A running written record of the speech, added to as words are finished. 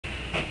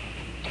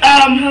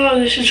Hello,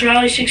 this is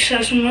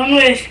rally6001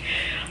 with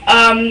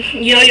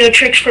yo-yo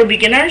tricks for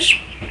beginners.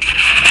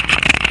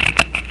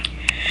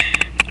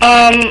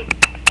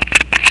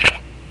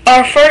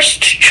 Our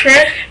first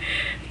trick,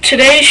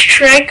 today's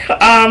trick,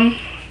 I'm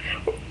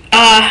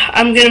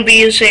going to be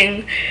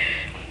using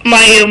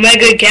my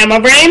Omega Gamma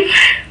Brain,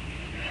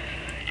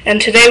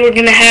 and today we're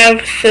going to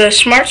have the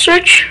smart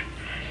switch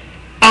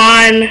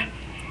on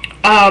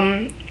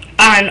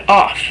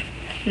off,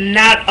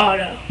 not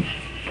auto.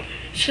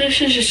 So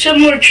this is a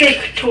similar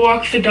trick to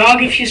walk the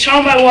dog. If you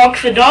saw my walk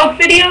the dog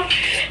video,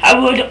 I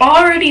would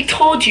already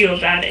told you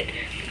about it.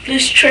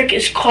 This trick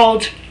is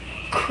called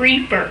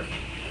creeper.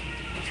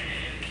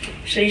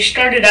 So you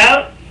start it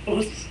out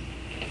with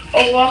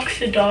a walk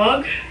the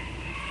dog,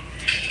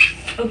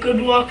 a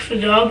good walk the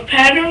dog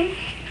pattern,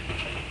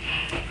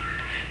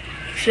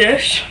 like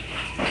this.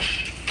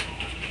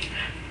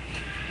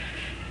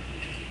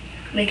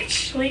 Make it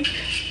sleep.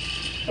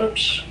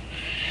 Oops,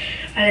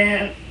 I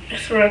didn't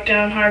throw it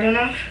down hard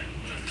enough.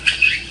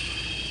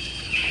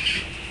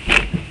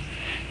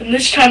 And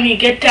this time you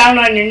get down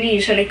on your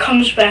knees and it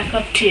comes back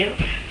up to you.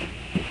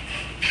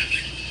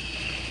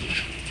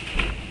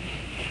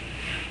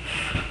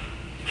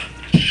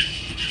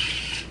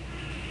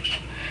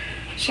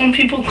 Some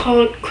people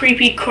call it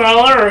creepy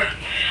crawler, or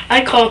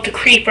I call it the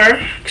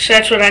creeper, because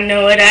that's what I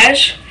know it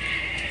as.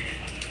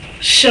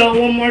 So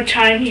one more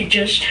time, you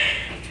just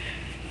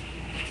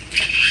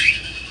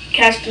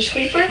cast the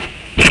sweeper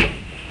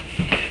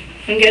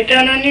and get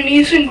down on your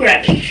knees and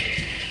grab it.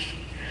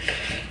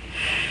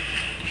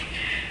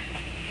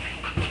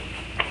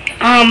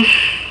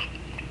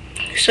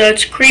 So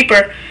it's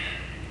creeper.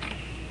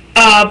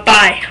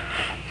 Bye.